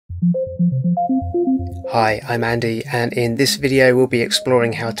Hi, I'm Andy, and in this video we'll be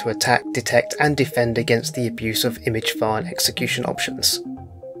exploring how to attack, detect and defend against the abuse of image file execution options.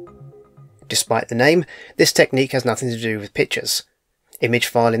 Despite the name, this technique has nothing to do with pictures. Image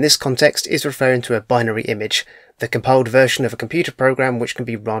file in this context is referring to a binary image, the compiled version of a computer program which can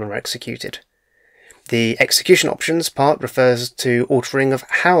be run or executed. The execution options part refers to altering of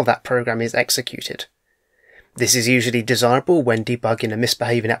how that program is executed. This is usually desirable when debugging a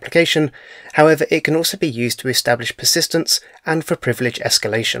misbehaving application, however it can also be used to establish persistence and for privilege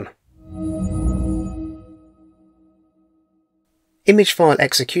escalation. Image file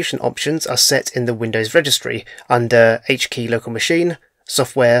execution options are set in the Windows registry under HKey local machine,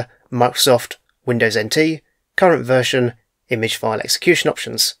 software, Microsoft, Windows NT, current version, image file execution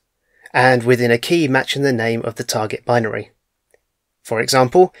options, and within a key matching the name of the target binary. For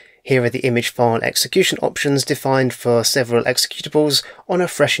example, here are the image file execution options defined for several executables on a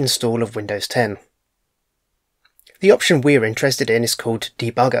fresh install of Windows 10. The option we're interested in is called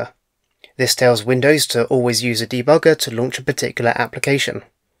Debugger. This tells Windows to always use a debugger to launch a particular application.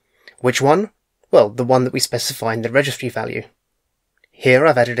 Which one? Well, the one that we specify in the registry value. Here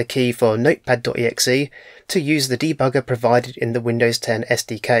I've added a key for notepad.exe to use the debugger provided in the Windows 10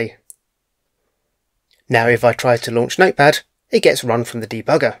 SDK. Now if I try to launch Notepad, it gets run from the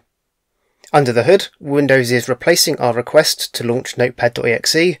debugger. Under the hood, Windows is replacing our request to launch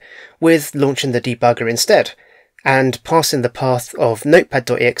notepad.exe with launching the debugger instead, and passing the path of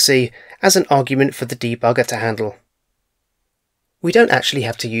notepad.exe as an argument for the debugger to handle. We don't actually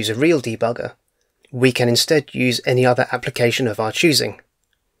have to use a real debugger. We can instead use any other application of our choosing.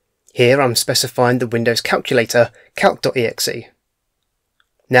 Here I'm specifying the Windows calculator calc.exe.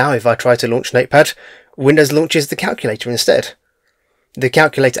 Now if I try to launch Notepad, Windows launches the calculator instead. The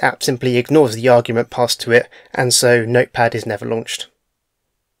calculator app simply ignores the argument passed to it, and so Notepad is never launched.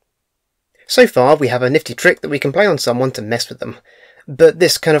 So far we have a nifty trick that we can play on someone to mess with them, but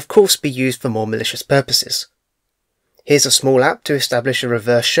this can of course be used for more malicious purposes. Here's a small app to establish a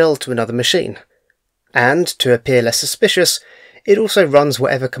reverse shell to another machine, and to appear less suspicious, it also runs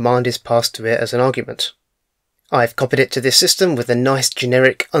whatever command is passed to it as an argument. I've copied it to this system with a nice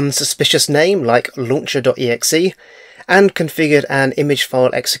generic unsuspicious name like launcher.exe, and configured an image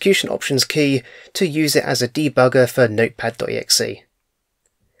file execution options key to use it as a debugger for notepad.exe.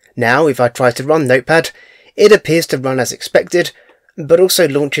 Now if I try to run Notepad, it appears to run as expected, but also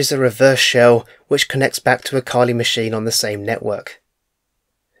launches a reverse shell which connects back to a Kali machine on the same network.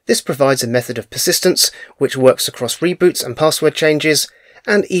 This provides a method of persistence which works across reboots and password changes,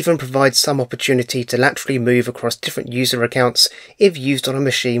 and even provides some opportunity to laterally move across different user accounts if used on a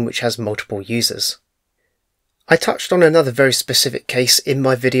machine which has multiple users. I touched on another very specific case in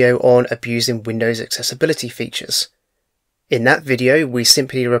my video on abusing Windows accessibility features. In that video we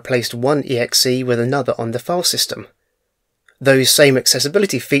simply replaced one exe with another on the file system. Those same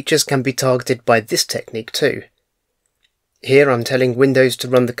accessibility features can be targeted by this technique too. Here I'm telling Windows to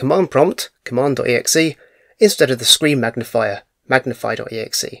run the command prompt, command.exe, instead of the screen magnifier,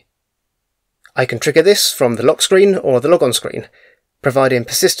 magnify.exe. I can trigger this from the lock screen or the logon screen, providing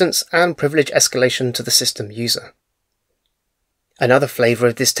persistence and privilege escalation to the system user. Another flavour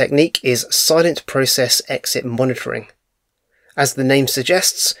of this technique is silent process exit monitoring. As the name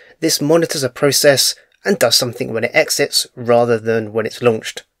suggests, this monitors a process and does something when it exits rather than when it's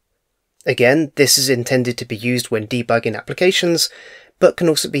launched. Again, this is intended to be used when debugging applications, but can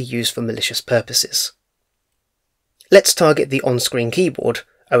also be used for malicious purposes. Let's target the on-screen keyboard,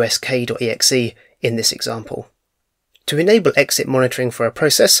 osk.exe, in this example. To enable exit monitoring for a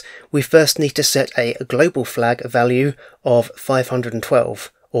process, we first need to set a global flag value of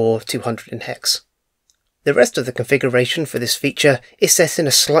 512 or 200 in hex. The rest of the configuration for this feature is set in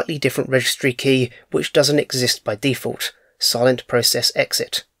a slightly different registry key which doesn't exist by default, silent process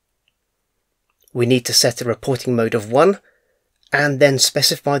exit. We need to set a reporting mode of 1, and then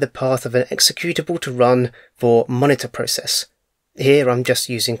specify the path of an executable to run for monitor process. Here I'm just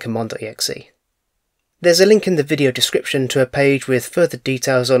using command.exe. There's a link in the video description to a page with further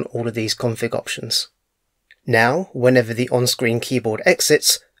details on all of these config options. Now, whenever the on-screen keyboard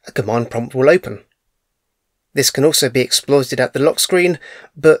exits, a command prompt will open. This can also be exploited at the lock screen,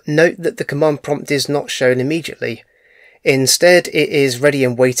 but note that the command prompt is not shown immediately. Instead, it is ready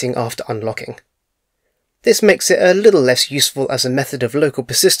and waiting after unlocking. This makes it a little less useful as a method of local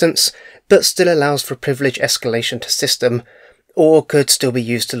persistence, but still allows for privilege escalation to system, or could still be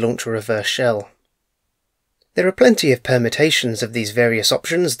used to launch a reverse shell. There are plenty of permutations of these various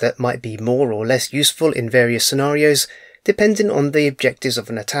options that might be more or less useful in various scenarios, depending on the objectives of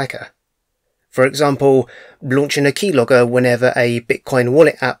an attacker. For example, launching a keylogger whenever a Bitcoin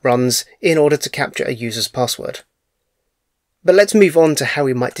wallet app runs in order to capture a user's password. But let's move on to how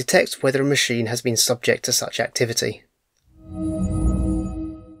we might detect whether a machine has been subject to such activity.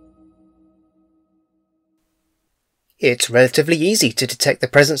 It's relatively easy to detect the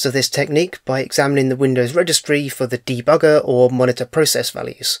presence of this technique by examining the Windows registry for the debugger or monitor process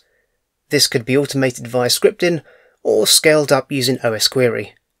values. This could be automated via scripting or scaled up using OS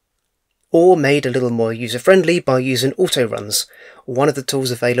Query, or made a little more user-friendly by using autoruns, one of the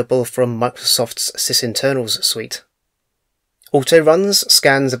tools available from Microsoft's sysinternals suite. Autoruns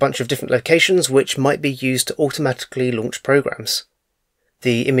scans a bunch of different locations which might be used to automatically launch programs.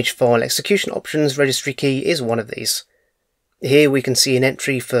 The image file execution options registry key is one of these. Here we can see an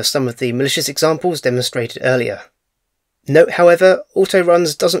entry for some of the malicious examples demonstrated earlier. Note, however,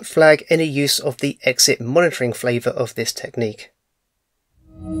 autoruns doesn't flag any use of the exit monitoring flavour of this technique.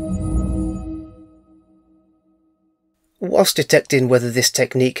 Whilst detecting whether this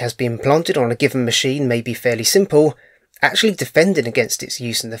technique has been planted on a given machine may be fairly simple, actually defending against its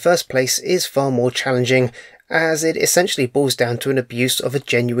use in the first place is far more challenging, as it essentially boils down to an abuse of a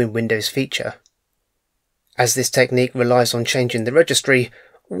genuine Windows feature. As this technique relies on changing the registry,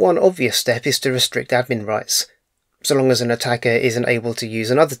 one obvious step is to restrict admin rights, so long as an attacker isn't able to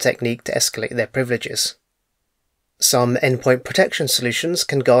use another technique to escalate their privileges. Some endpoint protection solutions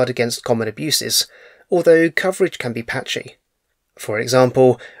can guard against common abuses, although coverage can be patchy. For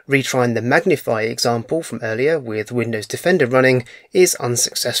example, retrying the Magnify example from earlier with Windows Defender running is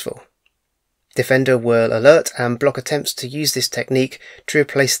unsuccessful. Defender will alert and block attempts to use this technique to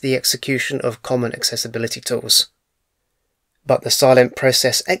replace the execution of common accessibility tools. But the silent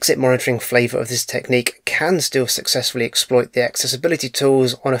process exit monitoring flavour of this technique can still successfully exploit the accessibility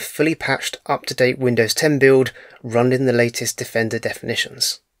tools on a fully patched up-to-date Windows 10 build run in the latest Defender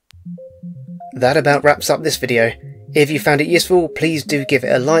definitions. That about wraps up this video. If you found it useful, please do give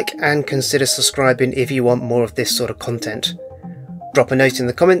it a like and consider subscribing if you want more of this sort of content. Drop a note in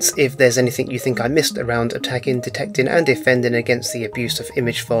the comments if there's anything you think I missed around attacking, detecting and defending against the abuse of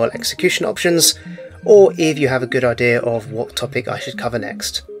image file execution options, or if you have a good idea of what topic I should cover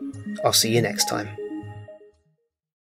next. I'll see you next time.